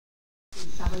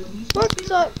What's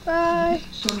up, guys?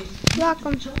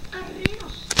 Welcome to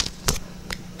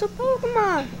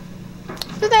Pokemon.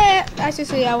 Today, as you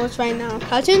see, I was right now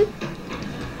catching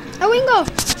a Wingo. And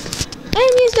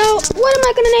so, what am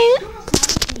I gonna name it?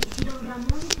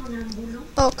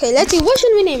 Okay, let's see. What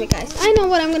should we name it, guys? I know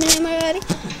what I'm gonna name it already.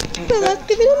 So let's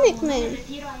give it a nickname.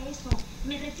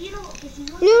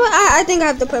 You know what? I think I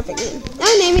have the perfect name.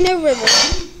 I'm naming it River.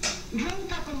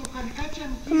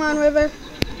 Come on, River.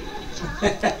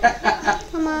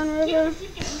 Come on, River. River.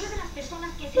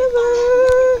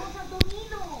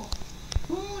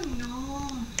 Oh, no.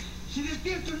 Si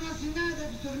despierto no hace nada,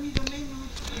 dormido menos.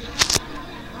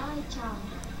 Ay, chavo.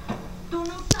 ¿Tú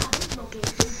no sabes lo que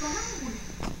es un sonámbulo?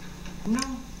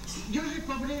 No, yo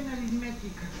reprobré en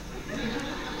aritmética.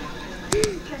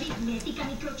 Aritmética,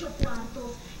 micro 8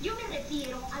 cuartos. Yo me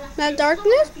refiero a las Now,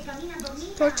 Darkness, que caminan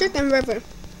dormidas. Torchic, and River.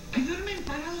 ¿Que duermen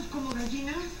parados como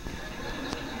gallinas?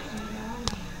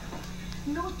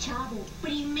 No, chavo.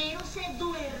 Primero se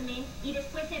duermen y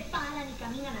después se paran y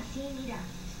caminan así, mira.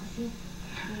 Así.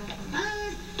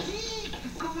 Ah, sí,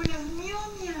 como las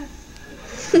miomias.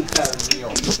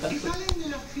 ¿Que salen de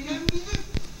las pirámides?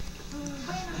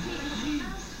 Bueno, sí,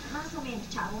 más o menos,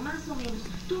 chavo, más o menos.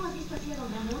 ¿Tú no has visto así a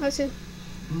Don Ramón? Así.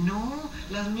 No,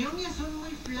 las miomias son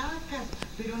muy flacas,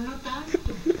 pero no tanto.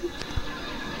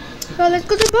 So let's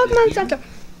go to Pokemon Center.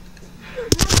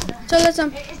 So let's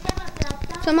Estaba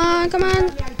tratando come on, come on.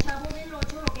 de al chavo del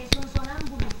 8 lo que es un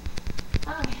sonámbulo.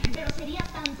 Ay, pero sería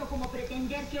tanto como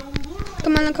pretender que un burro...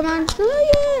 Come on, come on.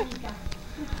 Oh yeah.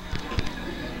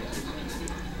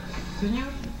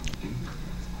 Señor,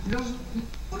 ¿los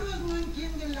burros no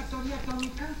entienden la teoría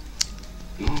atómica?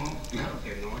 No, claro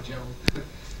que no, chavo.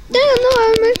 Damn, no,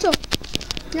 I missed it.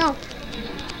 No.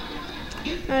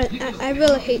 I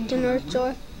really hate the North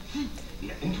Shore.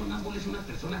 Mira, un sonámbulo es una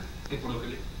persona que por lo que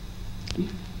le...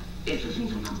 Mira, eso es un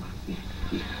sonámbulo. Mira,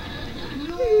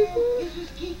 No, eso es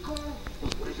Kiko.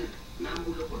 pues puede ser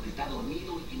sonámbulo porque está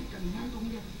dormido y viene caminando,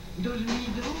 mira.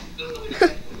 ¿Dormido?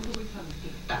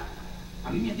 A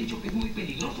mí me han dicho que es muy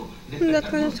peligroso Let's go,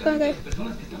 despertar bruscamente a guys. las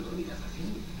personas que están dormidas así.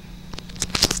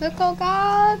 Let's go,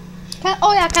 guys.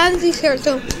 Oh yeah, Kenzie's here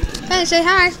too. Kenzie, say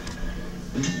hi.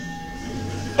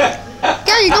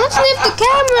 Kenzie, don't sniff the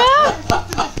camera.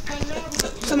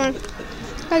 Come on.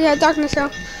 Guys, yeah, Darkness now.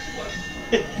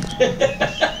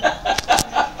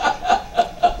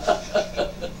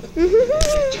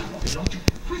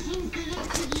 Fue sin querer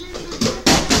queriendo.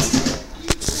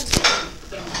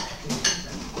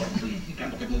 Estoy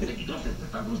explicando que es muy peligroso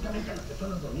despertar bruscamente a las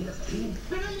personas dormidas así.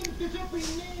 Pero él empezó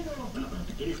primero. Bueno, pero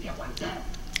te tienes que aguantar.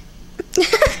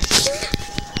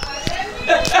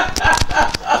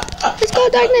 Let's go,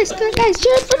 Darkness. Come on, guys,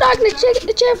 cheer for Darkness.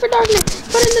 Cheer for Darkness.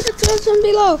 Put in the description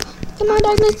below. Come on,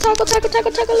 Darkness. Tackle, tackle,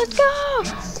 tackle, tackle. Let's go.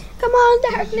 Come on,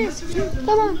 Darkness.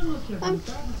 Come on.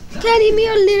 Teddy and me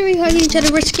are literally hugging each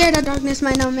other. We're scared that Darkness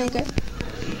might not make it.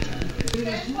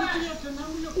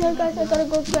 Yeah, guys, I gotta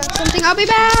go grab something. I'll be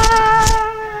back.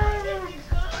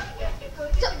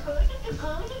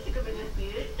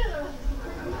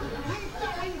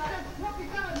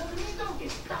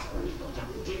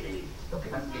 Lo que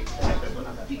pasa es que hay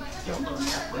personas así que aún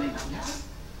dormidas pueden hablar.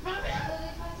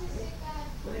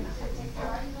 Pueden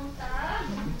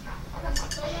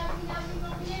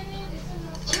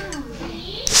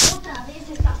Otra vez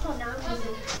está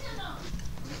sonámbulo.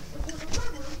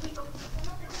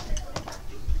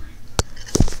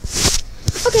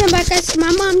 Okay, I'm back, guys.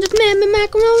 My mom just made me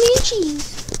macaroni and cheese.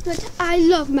 But I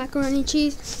love macaroni and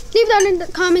cheese. Leave down in the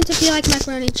comments if you like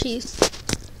macaroni and cheese.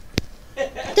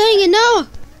 Dang it, no!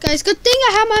 Guys, good thing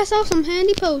I have myself some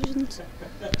handy potions.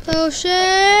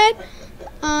 Potion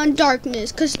on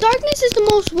Darkness. Because Darkness is the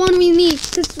most one we need.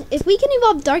 Because if we can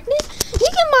evolve Darkness, we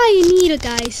can buy Anita,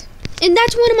 guys. And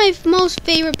that's one of my most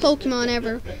favorite Pokemon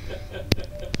ever.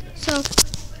 So,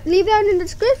 leave that in the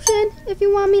description if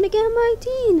you want me to get my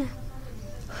team.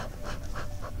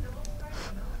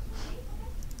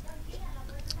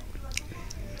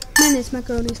 Man, this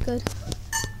macaroni is good.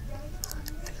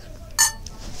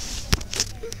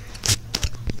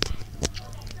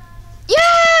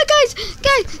 Yeah, guys,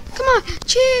 come on,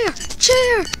 cheer,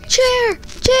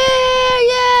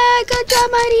 yeah, good job,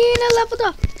 Marina, leveled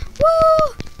up.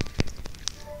 Woo,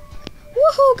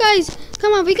 woohoo, guys,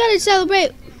 come on, we gotta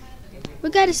celebrate. We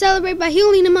gotta celebrate by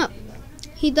healing him up.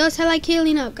 He does like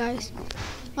healing up, guys.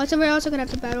 Also, we're also gonna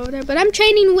have to battle over there, but I'm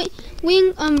training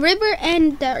River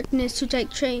and Darkness to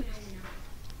like train.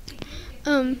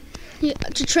 Yeah,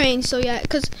 to train, so yeah,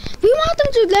 because we want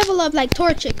them to level up like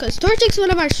Torchic, because Torchic's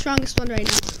one of our strongest ones right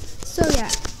now. So yeah,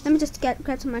 let me just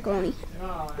grab some macaroni.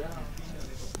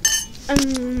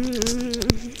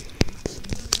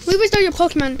 We restart your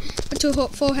Pokemon to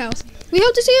full health. We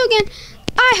hope to see you again.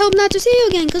 I hope not to see you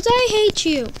again, because I hate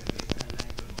you.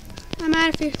 I'm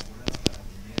out of here.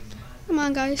 Come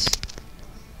on, guys.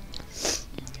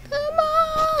 Come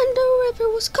on, the river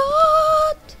was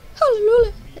caught.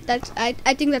 Hallelujah.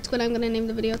 I think that's what I'm gonna name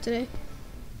the video today.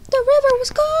 The river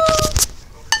was caught.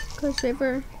 Cause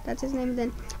River, that's his name.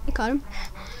 Then I caught him.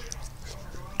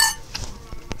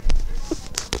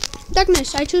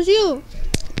 Darkness, I choose you.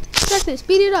 Darkness,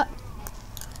 beat it up.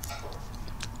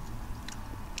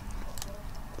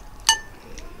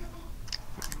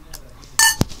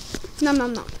 Nom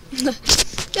nom nom.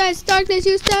 Guys, Darkness,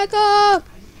 you stack up.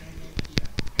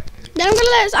 Then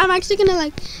I'm actually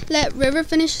gonna let River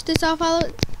finish this off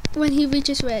when he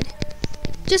reaches red.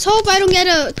 Just hope I don't get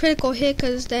a critical hit,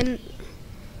 cause then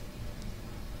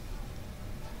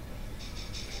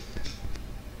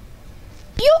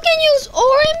you can use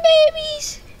orange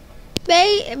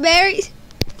berries.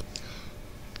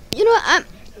 You know what?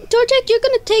 Torchic, you're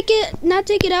gonna not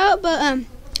take it out, but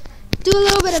do a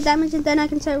little bit of damage, and then I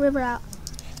can set River out.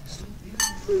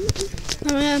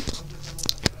 Oh man,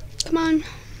 come on.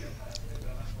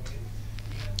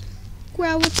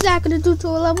 Growl, what's that gonna do to a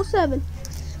level 7?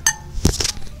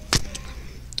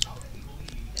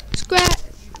 Scratch.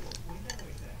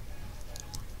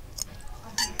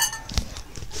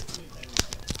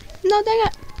 No, dang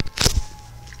it.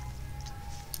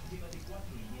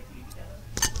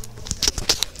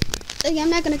 I'm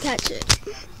not gonna catch it.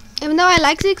 Even though I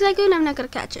like Zigzagoon, I'm not gonna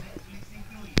catch it.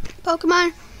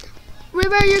 Pokemon,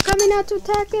 River, you're coming out to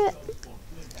attack it.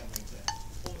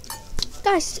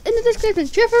 Guys, in the description,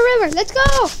 cheer for River. Let's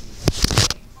go.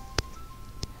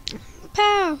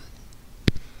 Pow.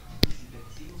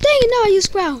 Dang it, no, I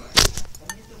used Growl.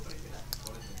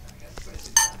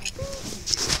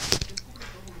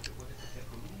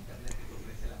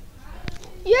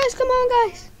 Yes, come on,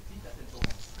 guys.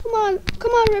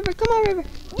 Come on, River, come on, River.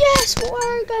 Yes,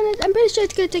 I'm pretty sure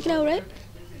it's gonna take it out, right?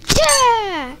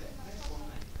 Yeah!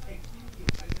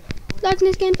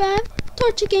 Darkness gain 5,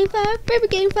 Torchic gain 5, River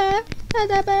gain 5. Not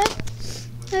that bad.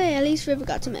 Hey, at least River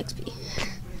got some XP.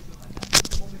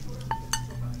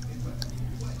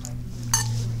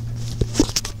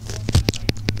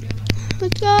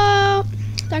 Let's go!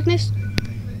 Darkness.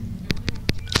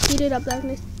 Beat it up,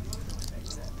 Darkness.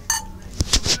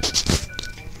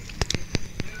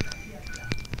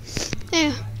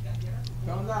 Yeah.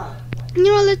 You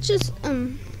know, let's just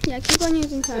yeah, keep on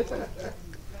using tackle.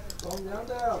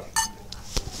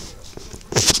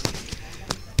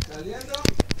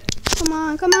 Come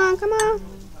on, come on, come on.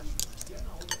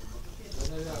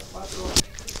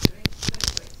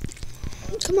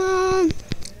 Come on.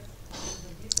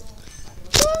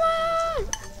 Come on.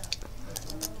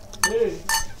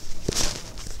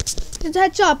 It's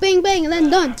headshot, bang, bang, and then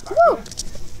done. Woo.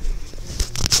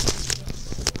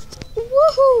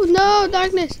 Woohoo! No,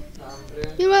 Darkness.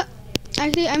 You know what?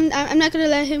 Actually, I'm not gonna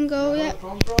let him go yet.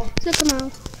 So come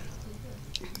on.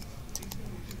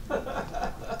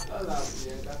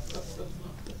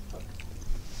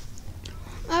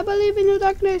 I believe in you,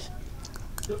 Darkness.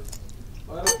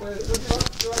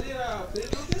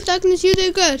 Darkness, you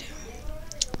did good.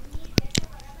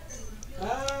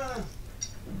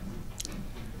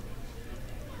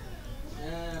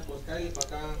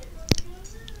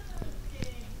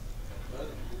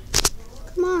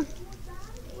 Come on.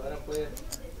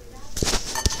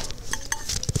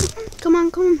 Come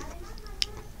on, come on.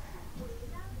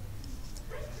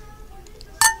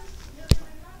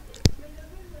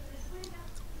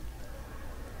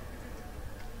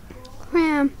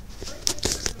 Cram.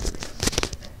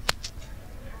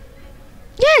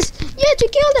 Yes! Yes, you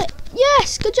killed it!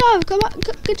 Yes! Good job! Come on.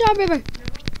 Good job, River.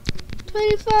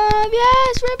 25.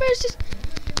 Yes! River's just...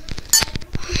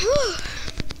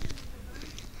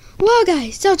 Well,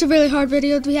 guys, that was a really hard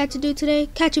video we had to do today.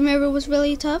 Catching River was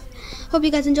really tough. Hope you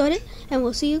guys enjoyed it, and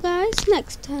we'll see you guys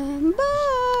next time.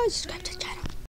 Bye! Subscribe to